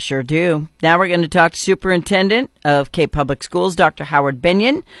Sure do. Now we're going to talk to Superintendent of Cape Public Schools, Dr. Howard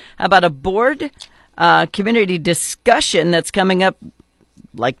Benyon, about a board community discussion that's coming up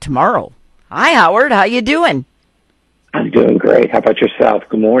like tomorrow. Hi, Howard. How you doing? I'm doing great. How about yourself?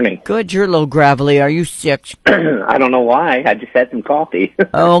 Good morning. Good. You're a little gravelly. Are you sick? I don't know why. I just had some coffee.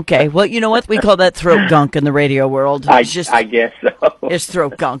 Okay. Well, you know what? We call that throat gunk in the radio world. I guess so. It's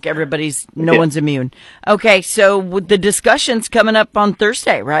throat gunk. No one's immune. Okay. So the discussion's coming up on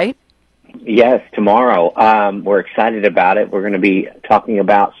Thursday, right? Yes, tomorrow. We're excited about it. We're going to be talking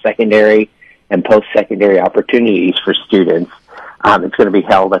about secondary and post-secondary opportunities for students. It's going to be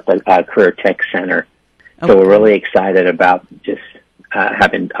held at the Career Tech Center. So we're really excited about just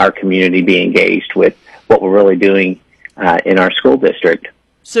having our community be engaged with what we're really doing in our school district.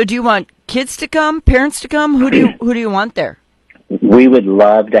 So do you want kids to come, parents to come? Who do you want there? We would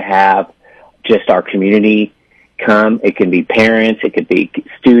love to have just our community come. It can be parents. It could be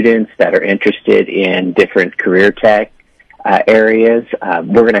students that are interested in different career tech areas. We're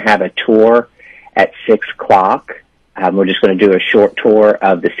going to have a tour at 6 o'clock. We're just going to do a short tour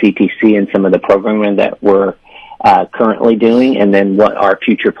of the CTC and some of the programming that we're currently doing, and then what our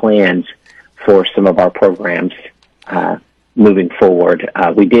future plans for some of our programs moving forward.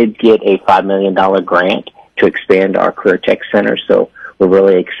 We did get a $5 million grant to expand our Career Tech Center, so we're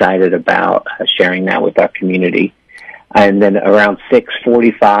really excited about sharing that with our community. And then around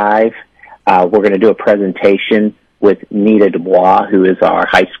 6:45, we're going to do a presentation with Nita Dubois, who is our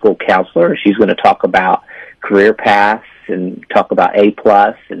high school counselor. She's going to talk about career paths and talk about A+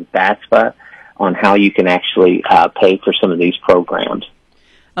 and FAFSA on how you can actually pay for some of these programs.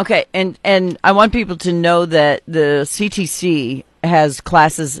 Okay, and I want people to know that the CTC has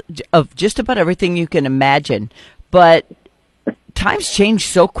classes of just about everything you can imagine, but times change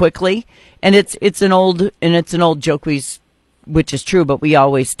so quickly, and it's an old joke which is true, but we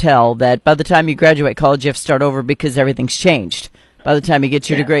always tell that by the time you graduate college, you have to start over because everything's changed. By the time you get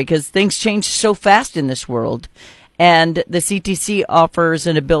your degree, because things change so fast in this world. And the CTC offers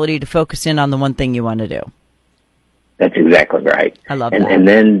an ability to focus in on the one thing you want to do. That's exactly right. I love that. And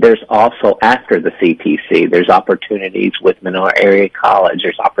then there's also, after the CTC, there's opportunities with Manila Area College.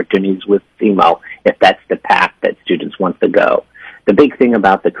 There's opportunities with SEMO, if that's the path that students want to go. The big thing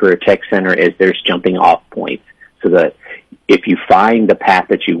about the Career Tech Center is there's jumping off points, so that if you find the path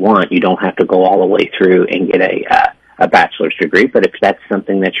that you want, you don't have to go all the way through and get a bachelor's degree, but if that's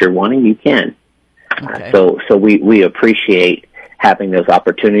something that you're wanting, you can. Okay. So we appreciate having those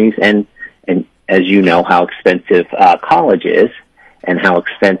opportunities, and as you know how expensive college is and how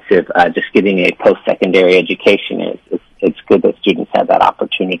expensive just getting a post-secondary education is. It's good that students have that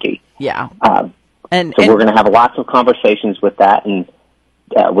opportunity. Yeah. So we're going to have lots of conversations with that, and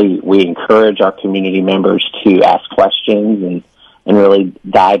we encourage our community members to ask questions and really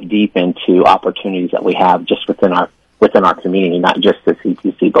dive deep into opportunities that we have just within our community, not just the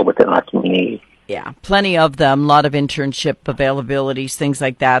CTC, but within our community. Yeah, plenty of them, a lot of internship availabilities, things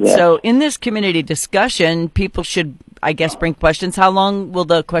like that. Yes. So in this community discussion, people should, I guess, bring questions. How long will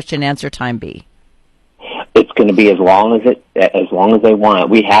the question answer time be? It's going to be as long as they want it.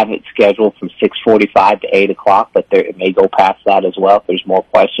 We have it scheduled from 6:45 to 8 o'clock, but it may go past that as well if there's more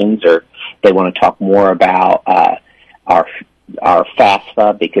questions, or they want to talk more about our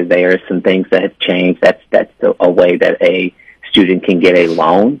FAFSA, because there are some things that have changed. That's a way that a student can get a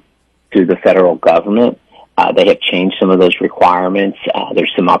loan through the federal government. They have changed some of those requirements.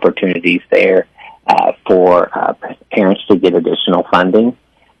 There's some opportunities there for parents to get additional funding.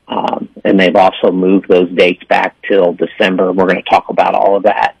 And they've also moved those dates back till December. We're going to talk about all of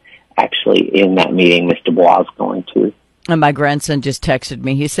that actually in that meeting Mr. Dubois is going to. And my grandson just texted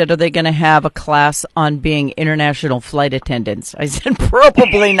me. He said, are they going to have a class on being international flight attendants? I said,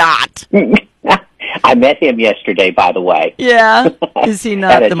 probably not. I met him yesterday, by the way. Yeah? Is he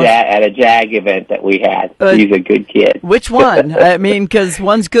not at a JAG event that we had. He's a good kid. Which one? I mean, because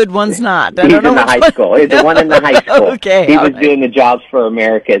one's good, one's not. He's in the high school. He's the one in the high school. Okay. He was doing the Jobs for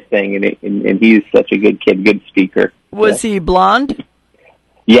America thing, and he's such a good kid, good speaker. Was he blonde?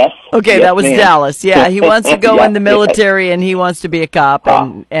 Yes. Okay, yes, that was ma'am. Dallas. Yeah, he wants to go in the military, yes. and he wants to be a cop,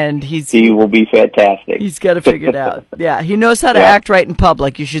 and he will be fantastic. He's got to figure it out. Yeah, he knows how to act right in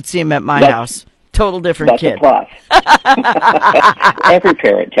public. You should see him at my house. Total different kid. That's a plus. Every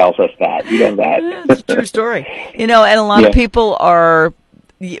parent tells us that. You know that. It's a true story. You know, and a lot of people are.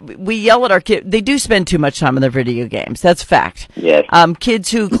 We yell at our kids. They do spend too much time on their video games. That's a fact. Yes. Kids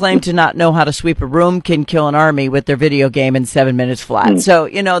who claim to not know how to sweep a room can kill an army with their video game in 7 minutes flat. So,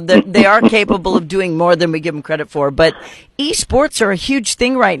 you know, they are capable of doing more than we give them credit for. But esports are a huge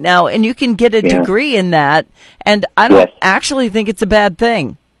thing right now, and you can get a degree in that. And I don't actually think it's a bad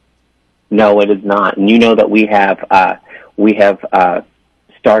thing. No, it is not. And you know that we have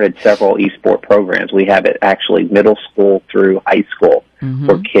started several esport programs. We have it actually middle school through high school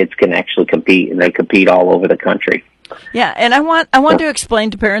where kids can actually compete, and they compete all over the country. Yeah, and I want to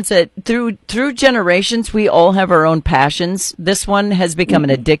explain to parents that through generations we all have our own passions. This one has become an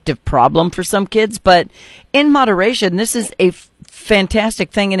addictive problem for some kids, but in moderation, this is a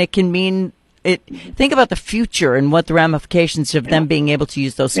fantastic thing, and it can mean it. Think about the future and what the ramifications of them being able to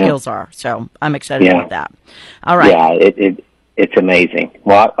use those skills are. So I'm excited about that. All right. Yeah, it's amazing.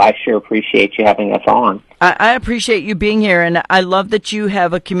 Well, I sure appreciate you having us on. I appreciate you being here, and I love that you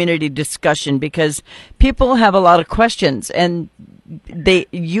have a community discussion because people have a lot of questions, and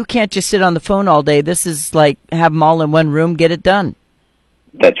you can't just sit on the phone all day. This is like have them all in one room, get it done.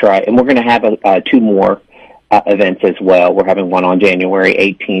 That's right, and we're going to have two more events as well. We're having one on January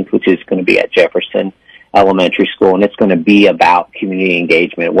 18th, which is going to be at Jefferson Elementary School, and it's going to be about community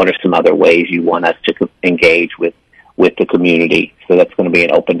engagement. What are some other ways you want us to engage with the community? So that's going to be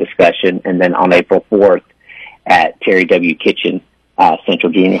an open discussion. And then on April 4th at Terry W. Kitchen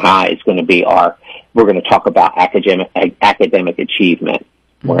Central Junior High is going to be we're going to talk about academic achievement.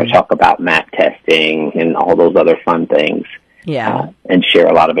 We're going to talk about math testing and all those other fun things. Yeah. And share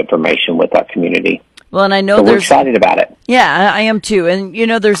a lot of information with our community. Well, and I know we're excited about it. Yeah, I am too. And,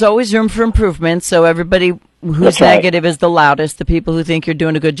 there's always room for improvement. So everybody who's negative is the loudest. The people who think you're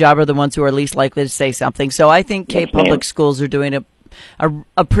doing a good job are the ones who are least likely to say something. So I think Public Schools are doing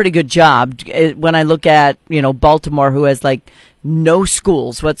a pretty good job. When I look at, Baltimore, who has like no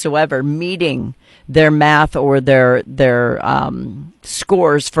schools whatsoever meeting their math or their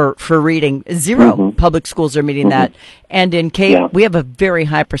scores for reading. Zero public schools are meeting that. And in Cape, we have a very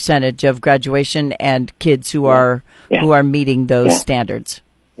high percentage of graduation and kids who are meeting those standards.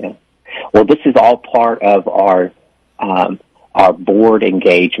 Yeah. Well, this is all part of our board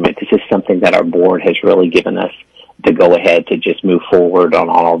engagement. This is something that our board has really given us to go ahead to just move forward on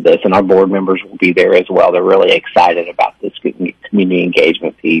all of this. And our board members will be there as well. They're really excited about this community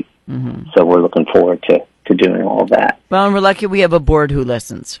engagement piece. So we're looking forward to doing all of that. Well, and we're lucky we have a board who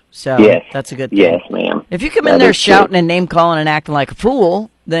listens. So that's a good thing. Yes, ma'am. If you come in there shouting and name calling and acting like a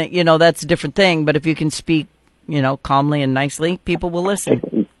fool, then, that's a different thing. But if you can speak, calmly and nicely, people will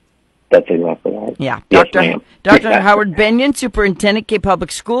listen. That's exactly right. Yeah. Yes, Dr. Howard Benyon, Superintendent, Cape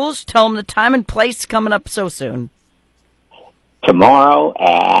Public Schools. Tell them the time and place coming up so soon. Tomorrow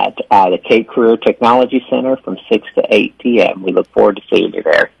at the Cape Career Technology Center from 6 to 8 p.m. We look forward to seeing you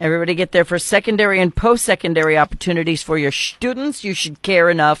there. Everybody get there for secondary and post-secondary opportunities for your students. You should care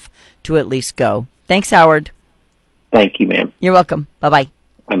enough to at least go. Thanks, Howard. Thank you, ma'am. You're welcome. Bye-bye.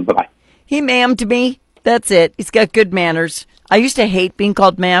 Bye-bye. He ma'amed me. That's it. He's got good manners. I used to hate being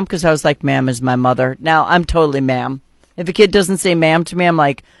called ma'am because I was like, ma'am is my mother. Now I'm totally ma'am. If a kid doesn't say ma'am to me, I'm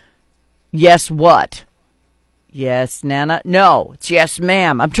like, yes, what? Yes, Nana? No, it's yes,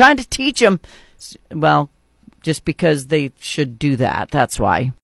 ma'am. I'm trying to teach them. Well, just because they should do that. That's why.